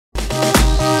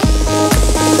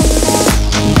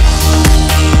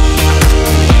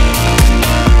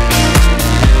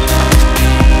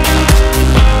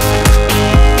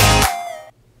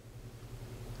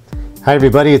Hi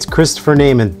everybody, it's Christopher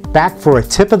Nejman, back for a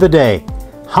tip of the day.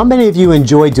 How many of you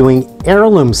enjoy doing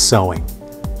heirloom sewing?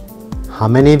 How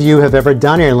many of you have ever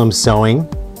done heirloom sewing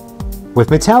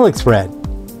with metallic thread?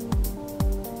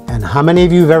 And how many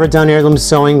of you have ever done heirloom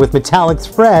sewing with metallic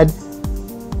thread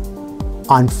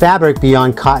on fabric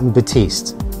beyond cotton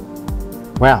batiste?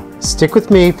 Well, stick with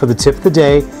me for the tip of the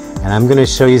day, and I'm going to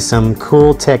show you some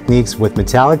cool techniques with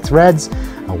metallic threads,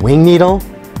 a wing needle,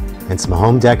 and some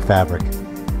home deck fabric.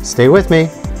 Stay with me.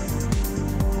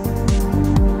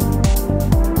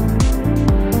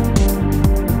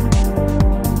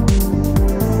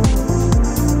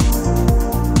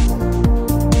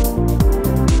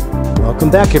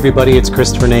 Welcome back everybody, it's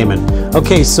Christopher Nejman.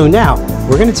 Okay, so now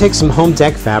we're going to take some home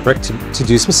deck fabric to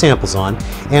do some samples on,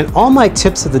 and all my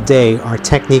tips of the day are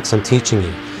techniques I'm teaching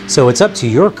you. So it's up to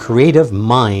your creative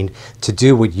mind to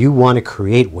do what you want to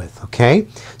create with, okay?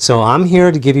 So I'm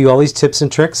here to give you all these tips and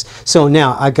tricks. So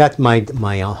now I got my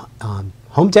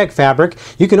home deck fabric.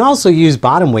 You can also use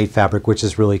bottom weight fabric, which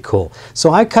is really cool.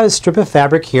 So I cut a strip of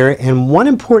fabric here, and one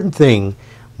important thing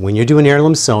when you're doing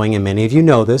heirloom sewing, and many of you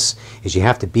know this, is you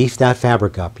have to beef that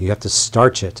fabric up. You have to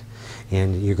starch it.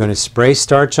 And you're going to spray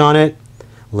starch on it,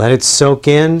 let it soak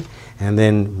in, and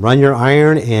then run your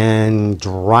iron and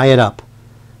dry it up,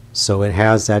 so it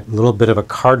has that little bit of a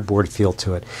cardboard feel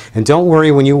to it. And don't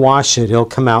worry, when you wash it, it'll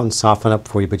come out and soften up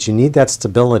for you, but you need that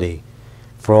stability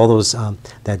for all those,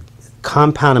 that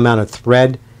compound amount of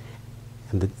thread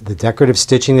and the decorative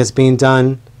stitching that's being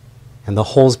done and the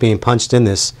holes being punched in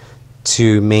this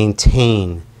to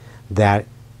maintain that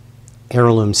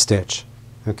heirloom stitch.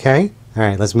 Okay? All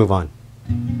right, let's move on.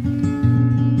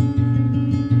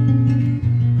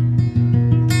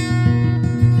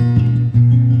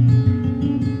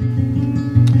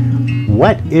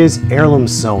 What is heirloom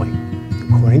sewing?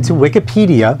 According to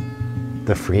Wikipedia,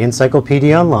 the free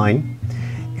encyclopedia online,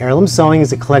 heirloom sewing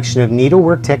is a collection of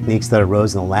needlework techniques that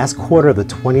arose in the last quarter of the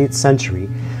 20th century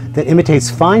that imitates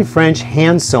fine French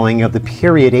hand sewing of the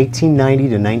period 1890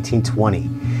 to 1920,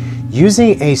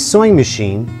 using a sewing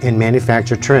machine and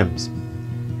manufacture trims.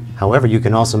 However, you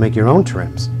can also make your own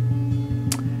trims.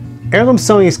 Heirloom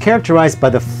sewing is characterized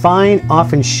by the fine,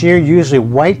 often sheer, usually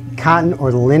white cotton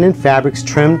or linen fabrics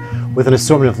trimmed with an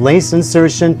assortment of lace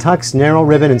insertion, tucks, narrow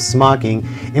ribbon, and smocking,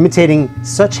 imitating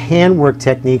such handwork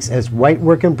techniques as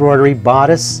whitework embroidery,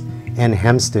 bodice, and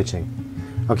hem stitching.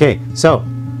 Okay, so,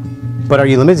 but are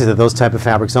you limited to those type of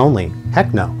fabrics only?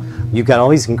 Heck no. You've got all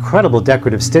these incredible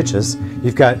decorative stitches.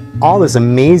 You've got all this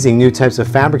amazing new types of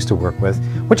fabrics to work with.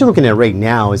 What you're looking at right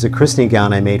now is a christening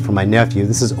gown I made for my nephew.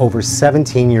 This is over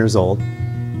 17 years old.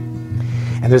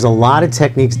 And there's a lot of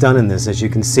techniques done in this. As you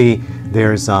can see,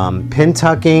 there's pin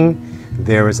tucking,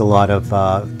 there is a lot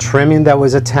of trimming that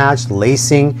was attached,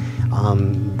 lacing.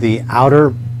 The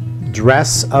outer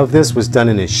dress of this was done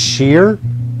in a sheer.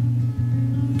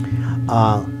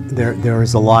 There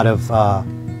is a lot of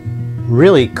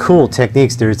really cool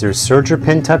techniques. There's serger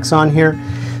pin tucks on here.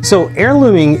 So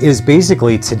heirlooming is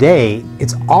basically today,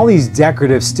 it's all these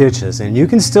decorative stitches, and you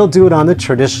can still do it on the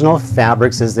traditional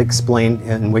fabrics as explained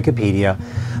in Wikipedia,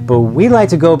 but we like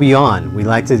to go beyond. We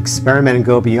like to experiment and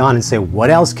go beyond and say,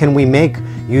 what else can we make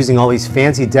using all these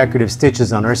fancy decorative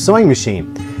stitches on our sewing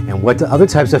machine? And what other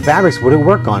types of fabrics would it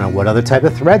work on, and what other type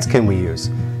of threads can we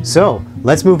use? So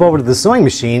let's move over to the sewing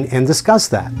machine and discuss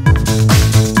that.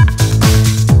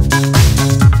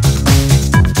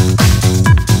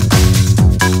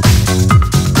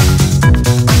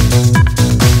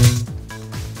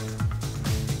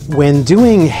 When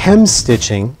doing hem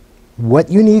stitching, what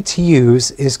you need to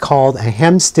use is called a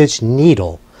hem stitch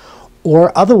needle,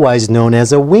 or otherwise known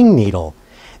as a wing needle.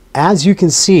 As you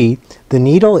can see, the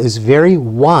needle is very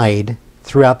wide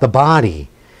throughout the body.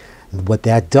 What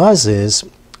that does is,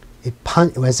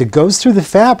 as it goes through the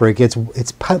fabric, it's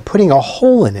putting a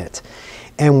hole in it.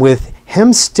 And with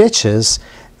hem stitches,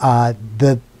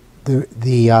 the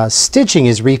stitching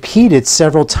is repeated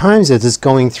several times as it's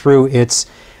going through its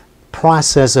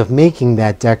process of making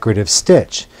that decorative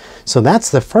stitch. So that's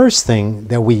the first thing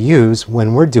that we use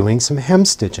when we're doing some hem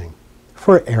stitching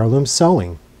for heirloom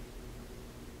sewing.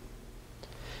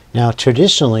 Now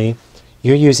traditionally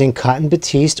you're using cotton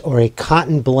batiste or a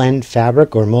cotton blend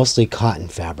fabric, or mostly cotton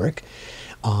fabric.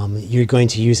 You're going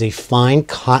to use a fine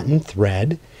cotton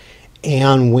thread,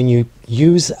 and when you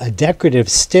use a decorative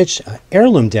stitch, an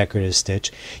heirloom decorative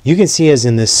stitch, you can see as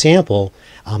in this sample,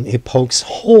 it pokes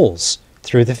holes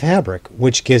through the fabric,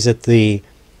 which gives it the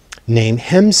name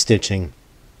hem stitching.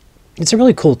 It's a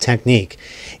really cool technique,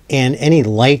 and any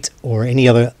light or any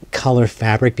other color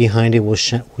fabric behind it will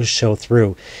show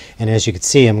through. And as you can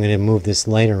see, I'm going to move this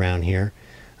light around here.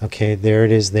 Okay, there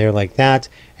it is there like that,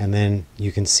 and then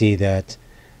you can see that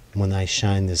when I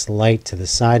shine this light to the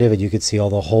side of it, you can see all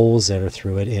the holes that are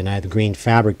through it, and I have the green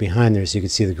fabric behind there, so you can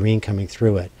see the green coming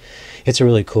through it. It's a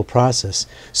really cool process.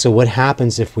 So what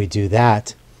happens if we do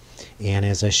that, and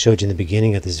as I showed you in the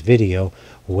beginning of this video,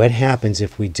 what happens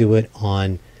if we do it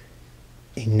on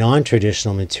a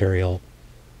non-traditional material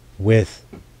with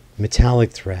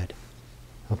metallic thread?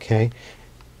 Okay,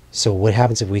 so what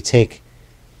happens if we take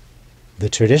the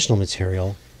traditional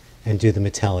material and do the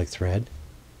metallic thread?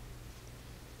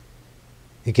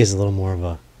 It gives a little more of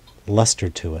a luster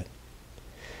to it.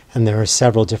 And there are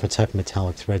several different types of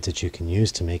metallic threads that you can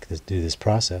use to make this, do this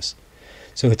process.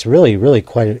 So it's really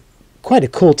quite a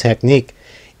cool technique,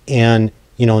 and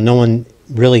no one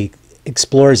really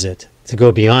explores it to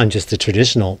go beyond just the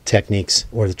traditional techniques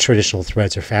or the traditional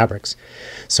threads or fabrics.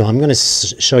 So I'm going to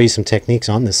show you some techniques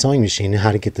on the sewing machine and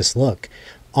how to get this look.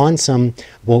 On some,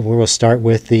 we'll start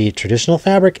with the traditional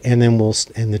fabric, and then we'll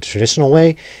in the traditional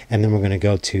way, and then we're going to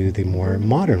go to the more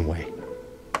modern way.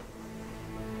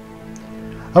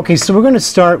 Okay, so we're going to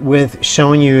start with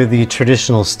showing you the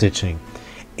traditional stitching,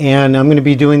 and I'm going to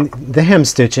be doing the hem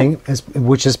stitching,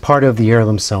 which is part of the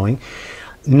heirloom sewing.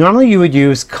 Normally you would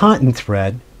use cotton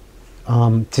thread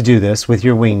to do this with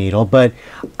your wing needle, but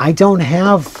I don't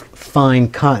have fine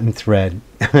cotton thread.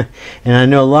 And I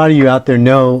know a lot of you out there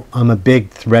know I'm a big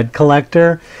thread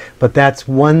collector, but that's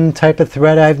one type of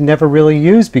thread I've never really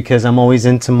used because I'm always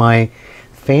into my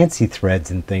fancy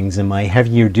threads and things and my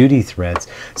heavier duty threads.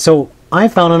 So I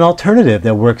found an alternative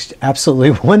that works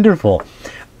absolutely wonderful.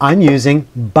 I'm using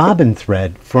bobbin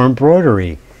thread for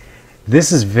embroidery.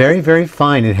 This is very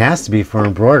fine. It has to be for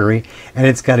embroidery, and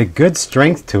it's got a good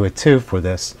strength to it too for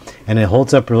this, and it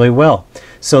holds up really well.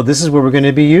 So this is what we're going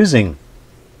to be using.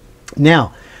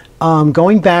 Now,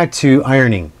 going back to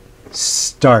ironing,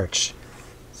 starch.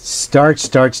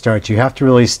 You have to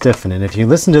really stiffen it. If you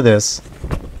listen to this,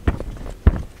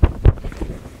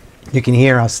 you can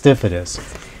hear how stiff it is.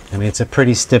 I mean, it's a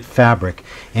pretty stiff fabric.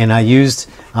 And I used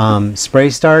spray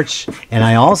starch, and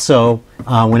I also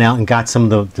went out and got some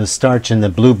of the starch in the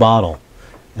blue bottle,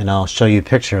 and I'll show you a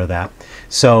picture of that.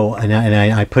 So, and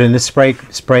I put in the spray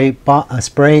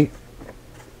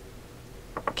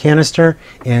canister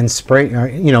and a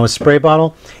spray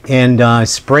bottle, and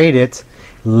sprayed it.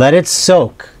 Let it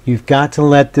soak. You've got to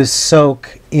let this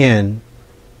soak in,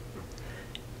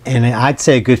 and I'd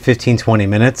say a good 15-20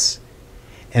 minutes,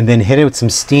 and then hit it with some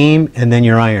steam, and then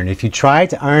your iron. If you try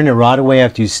to iron it right away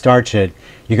after you starch it,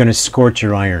 you're going to scorch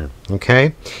your iron.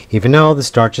 Okay? Even though the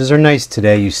starches are nice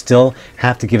today, you still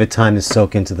have to give it time to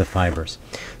soak into the fibers.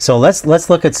 So let's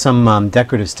look at some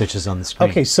decorative stitches on the screen.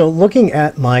 Okay, so looking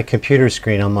at my computer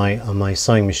screen on my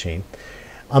sewing machine,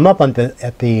 I'm up on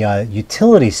at the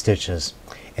utility stitches,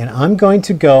 and I'm going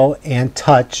to go and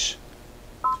touch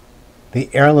the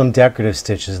heirloom decorative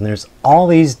stitches, and there's all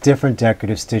these different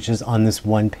decorative stitches on this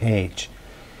one page.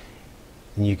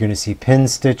 And you're going to see pin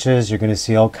stitches, you're going to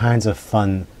see all kinds of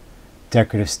fun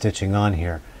decorative stitching on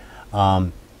here.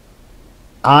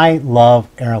 I love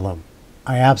heirloom.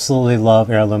 I absolutely love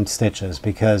heirloom stitches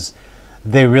because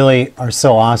they really are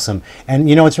so awesome. And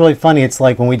it's really funny, it's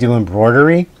like when we do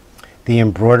embroidery, the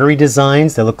embroidery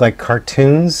designs that look like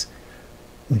cartoons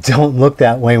don't look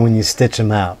that way when you stitch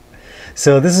them out.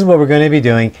 So this is what we're going to be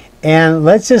doing, and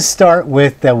let's just start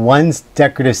with the one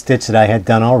decorative stitch that I had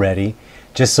done already,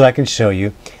 just so I can show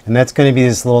you, and that's going to be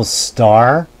this little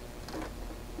star.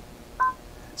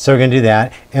 So we're going to do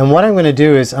that, and what I'm going to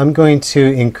do is I'm going to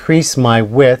increase my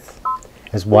width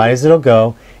as wide as it'll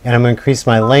go, and I'm going to increase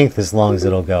my length as long as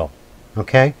it'll go.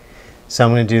 Okay, so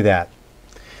I'm going to do that.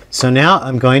 So now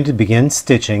I'm going to begin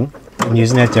stitching and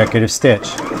using that decorative stitch,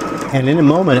 and in a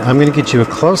moment I'm going to get you a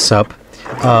close-up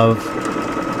of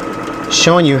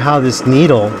showing you how this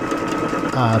needle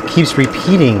keeps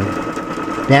repeating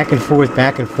back and forth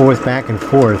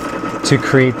to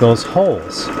create those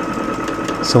holes.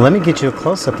 So let me get you a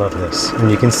close-up of this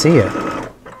and you can see it.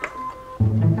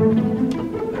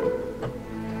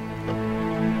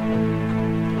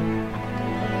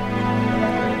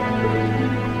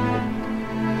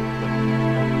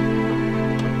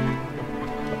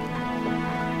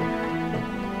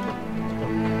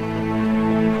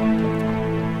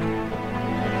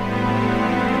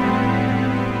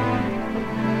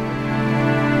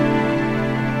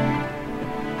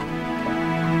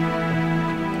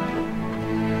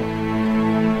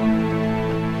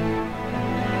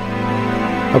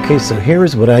 Okay, so here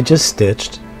is what I just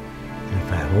stitched. And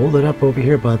if I hold it up over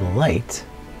here by the light,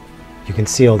 you can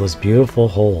see all those beautiful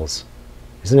holes.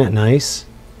 Isn't that nice?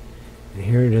 And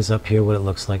here it is up here, what it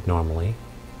looks like normally.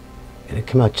 And it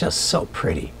came out just so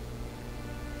pretty.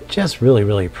 just really,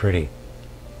 really pretty.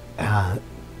 I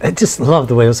just love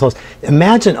the way this holds.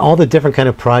 Imagine all the different kind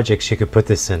of projects you could put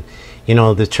this in. You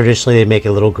know, traditionally they make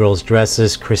it little girls'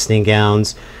 dresses, christening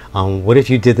gowns. What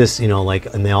if you did this, you know,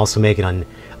 like, and they also make it on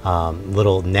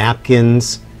little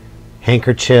napkins,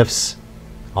 handkerchiefs,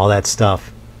 all that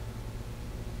stuff.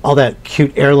 All that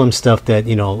cute heirloom stuff that,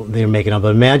 you know, they're making up.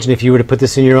 But imagine if you were to put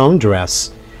this in your own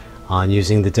dress on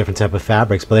using the different type of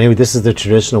fabrics. But anyway, this is the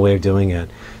traditional way of doing it.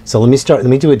 So let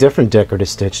me do a different decorative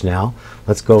stitch now.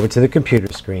 Let's go over to the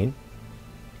computer screen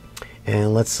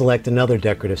and let's select another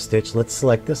decorative stitch. Let's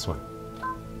select this one.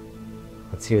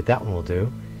 Let's see what that one will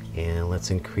do. And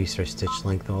let's increase our stitch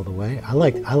length all the way. I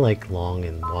like long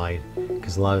and wide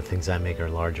because a lot of things I make are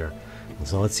larger. And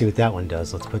so let's see what that one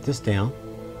does. Let's put this down.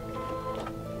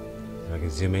 So I can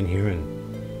zoom in here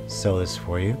and sew this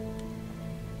for you.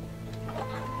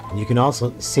 And you can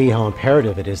also see how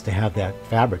imperative it is to have that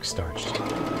fabric starched.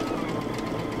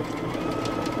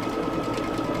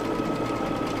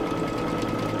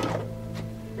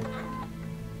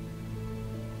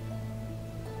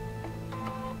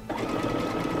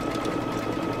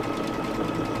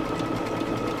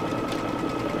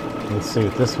 Let's see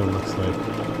what this one looks like.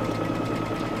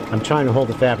 I'm trying to hold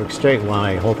the fabric straight while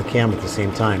I hold the camera at the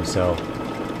same time, so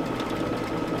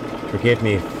forgive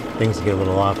me if things get a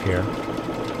little off here.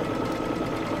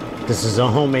 This is a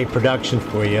homemade production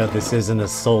for you. This isn't a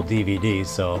sold DVD,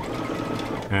 so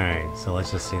alright, so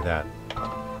let's just see that.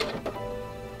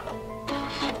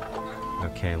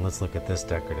 Okay, and let's look at this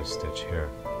decorative stitch here.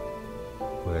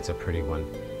 Oh, that's a pretty one.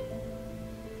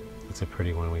 That's a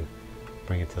pretty one. We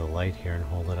bring it to the light here and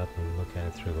hold it up and look at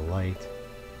it through the light.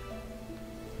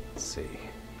 Let's see.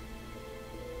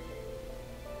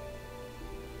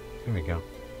 There we go.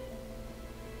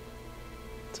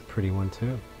 It's a pretty one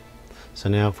too. So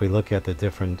now if we look at the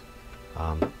different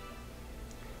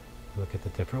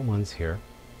ones here,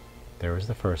 there was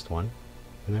the first one.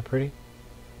 Isn't that pretty?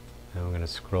 And we're going to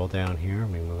scroll down here,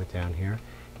 and we move it down here,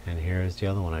 and here's the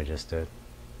other one I just did.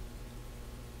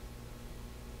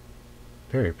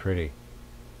 Very pretty.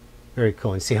 Very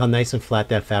cool. And see how nice and flat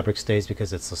that fabric stays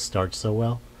because it's starched so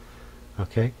well?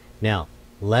 Okay, now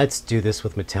let's do this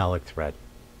with metallic thread.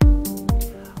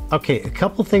 Okay, a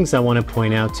couple things I want to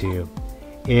point out to you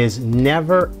is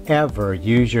never ever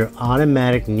use your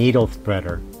automatic needle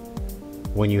threader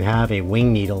when you have a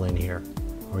wing needle in here,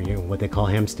 or what they call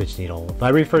hem stitch needle. If I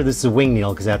refer to this as a wing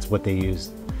needle because that's what they use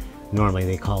normally,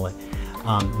 they call it.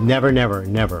 Never, never,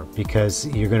 never, because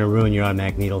you're going to ruin your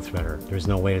automatic needle threader. There's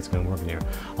no way it's going to work in there.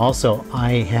 Also,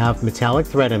 I have metallic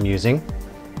thread I'm using,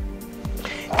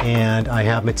 and I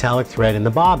have metallic thread in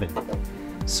the bobbin.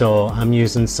 So I'm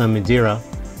using some Madeira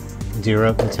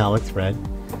metallic thread.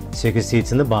 So you can see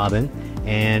it's in the bobbin,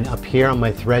 and up here on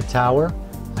my thread tower,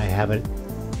 I have it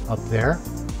up there.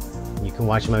 You can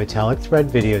watch my metallic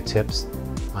thread video tips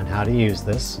on how to use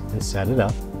this and set it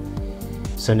up.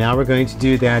 So now we're going to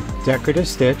do that decorative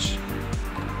stitch,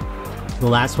 the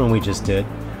last one we just did,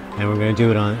 and we're going to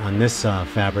do it on this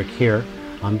fabric here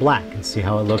on black and see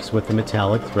how it looks with the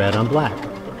metallic thread on black.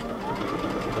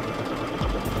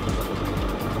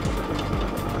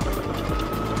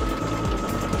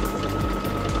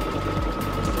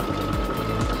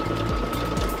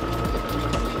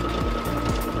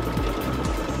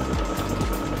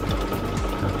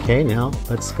 Okay, now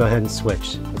let's go ahead and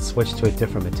switch. Let's switch to a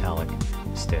different metallic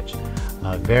stitch.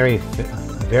 A very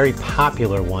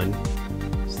popular one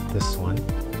is this one.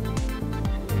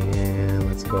 And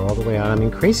let's go all the way out. I'm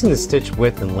increasing the stitch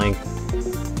width and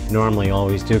length. Normally I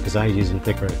always do because I'm using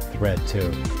thicker thread too.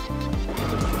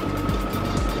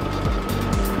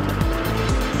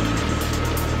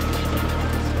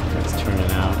 Let's turn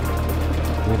it out.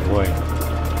 Oh boy.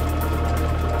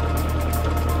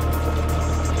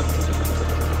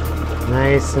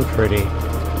 Nice and pretty.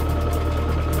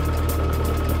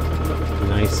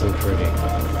 Nice and pretty.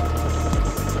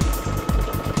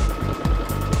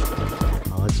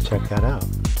 Well, let's check that out.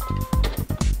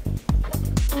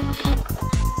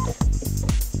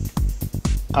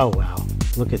 Oh wow,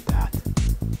 look at that.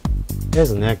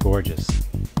 Isn't that gorgeous?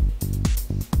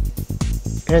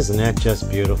 Isn't that just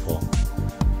beautiful?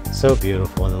 So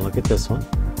beautiful. And then look at this one.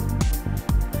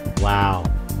 Wow.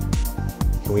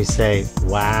 Can we say,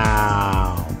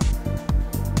 wow?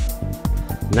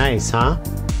 Nice, huh?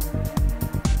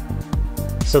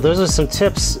 So those are some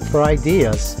tips for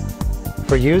ideas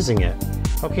for using it.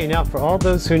 Okay, now for all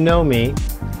those who know me,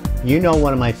 you know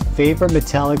one of my favorite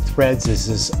metallic threads is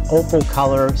this opal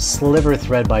color sliver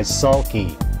thread by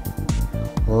Sulky.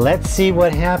 Let's see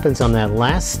what happens on that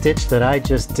last stitch that I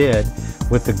just did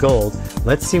with the gold.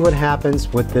 Let's see what happens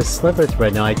with this sliver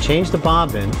thread. Now I changed the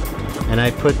bobbin, and I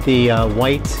put the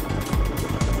white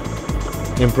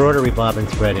embroidery bobbin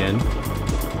thread in,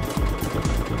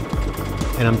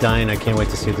 and I'm dying. I can't wait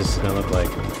to see what this is going to look like.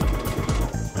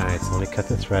 Alright, so let me cut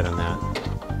the thread on that.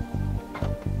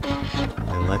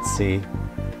 And let's see.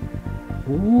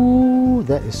 Ooh,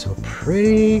 that is so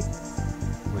pretty.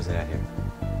 Where's it at here?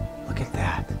 Look at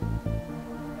that.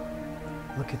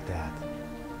 Look at that.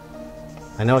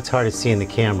 I know it's hard to see in the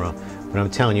camera, but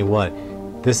I'm telling you what,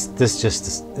 this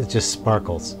just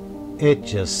sparkles. It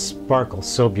just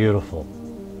sparkles so beautiful.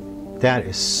 That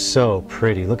is so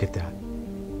pretty. Look at that.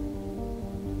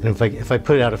 And if I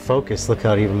put it out of focus, look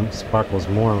how it even sparkles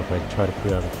more if I try to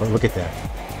put it out of focus. Look at that.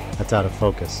 That's out of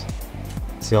focus.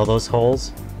 See all those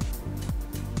holes?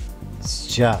 It's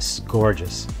just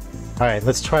gorgeous. All right,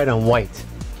 let's try it on white.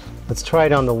 Let's try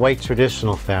it on the white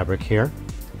traditional fabric here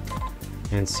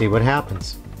and see what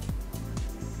happens.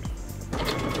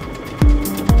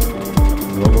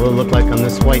 What will it look like on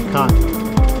this white cotton?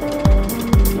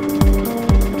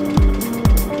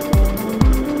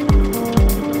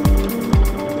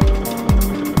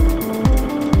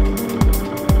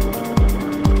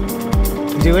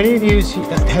 Do any of you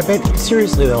have it,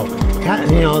 seriously though,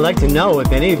 you know, I'd like to know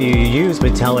if any of you use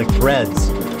metallic threads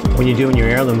when you're doing your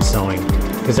heirloom sewing,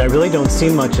 because I really don't see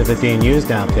much of it being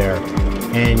used out there,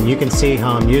 and you can see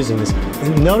how I'm using this.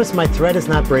 And notice my thread is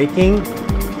not breaking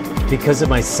because of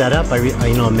my setup.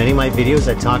 You know, in many of my videos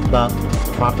I talk about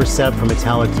proper setup for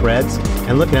metallic threads,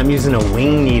 and look, I'm using a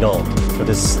wing needle for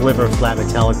this sliver flat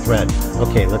metallic thread.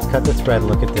 Okay, let's cut the thread and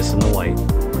look at this in the white.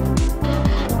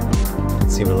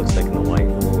 Let's see what it looks like in the white.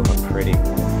 Ooh, how pretty.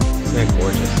 Isn't that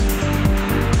gorgeous?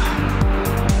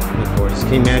 Isn't that gorgeous?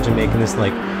 Can you imagine making this,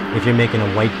 like, if you're making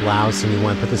a white blouse and you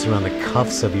want to put this around the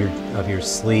cuffs of your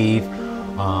sleeve,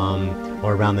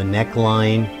 or around the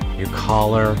neckline, your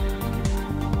collar.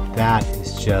 That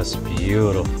is just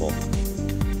beautiful.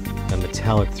 The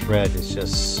metallic thread is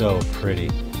just so pretty.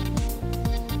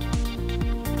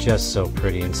 Just so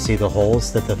pretty. And see the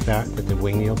holes that the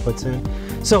wing needle puts in?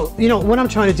 So, you know, what I'm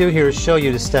trying to do here is show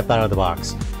you to step out of the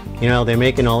box. You know, they're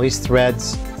making all these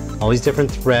threads, all these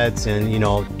different threads, and, you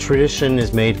know, tradition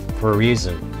is made for a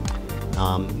reason.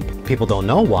 People don't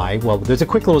know why. Well, there's a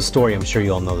quick little story. I'm sure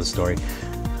you all know the story.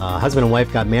 Husband and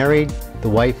wife got married. The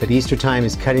wife at Easter time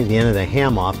is cutting the end of the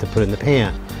ham off to put it in the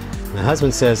pan. And the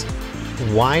husband says,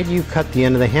 "Why do you cut the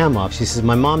end of the ham off?" She says,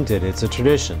 "My mom did it. It's a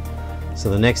tradition."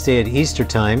 So the next day at Easter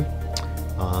time,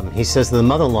 he says to the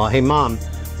mother-in-law, "Hey, Mom,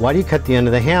 why do you cut the end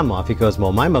of the ham off?" He goes,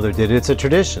 "Well, my mother did it. It's a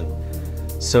tradition."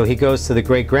 So he goes to the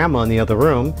great-grandma in the other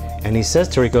room, and he says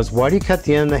to her, he goes, "Why do you cut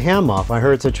the end of the ham off? I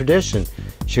heard it's a tradition."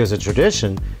 She goes, "A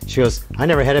tradition?" She goes, "I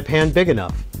never had a pan big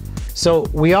enough." So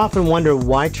we often wonder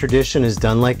why tradition is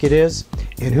done like it is,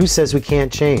 and who says we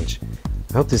can't change.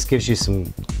 I hope this gives you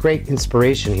some great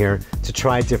inspiration here to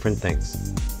try different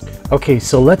things. Okay,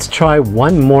 so let's try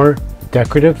one more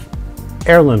decorative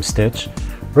heirloom stitch.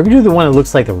 We're gonna do the one that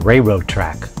looks like the railroad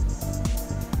track.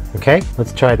 Okay,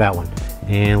 let's try that one.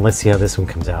 And let's see how this one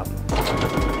comes out.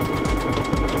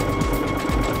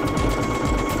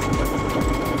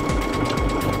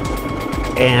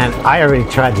 And I already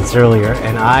tried this earlier,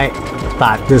 and I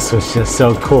thought this was just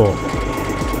so cool.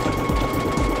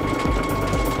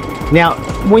 Now,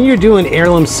 when you're doing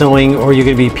heirloom sewing or you're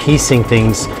going to be piecing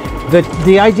things,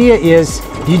 the idea is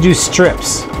you do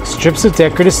strips of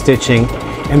decorative stitching,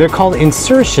 and they're called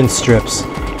insertion strips.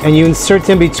 And you insert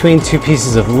them between two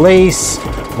pieces of lace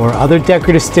or other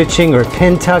decorative stitching or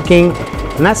pin tucking.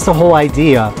 And that's the whole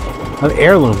idea of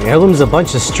heirloom. Heirloom is a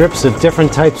bunch of strips of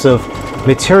different types of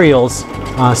materials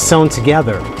sewn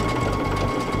together,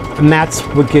 and that's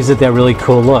what gives it that really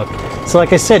cool look. So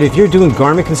like I said, if you're doing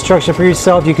garment construction for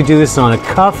yourself, you could do this on a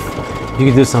cuff, you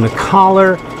could do this on a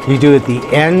collar, you do it at the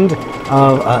end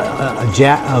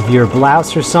of your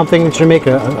blouse or something that you make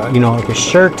you know, like a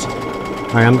shirt.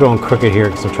 All right, I'm going crooked here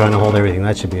because I'm trying to hold everything.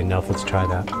 That should be enough. Let's try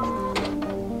that.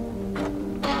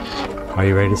 Are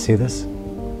you ready to see this?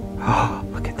 Oh,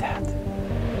 look at that. Look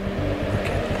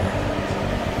at that.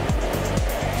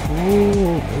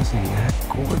 Ooh, isn't that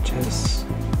gorgeous?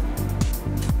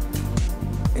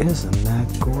 Isn't that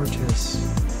gorgeous?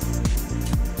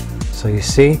 So you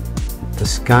see, the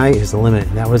sky is the limit.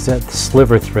 And that was that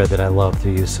sliver thread that I love to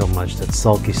use so much, that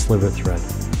sulky sliver thread.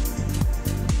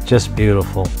 Just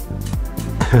beautiful.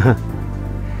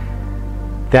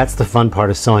 That's the fun part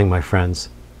of sewing, my friends.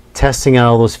 Testing out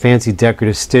all those fancy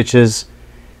decorative stitches,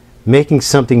 making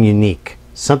something unique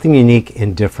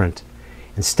and different.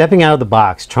 And stepping out of the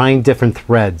box, trying different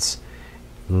threads,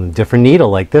 different needle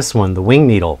like this one, the wing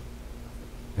needle.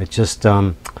 It just,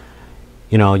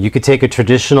 you know, you could take a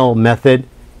traditional method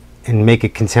and make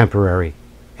it contemporary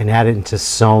and added into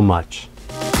so much.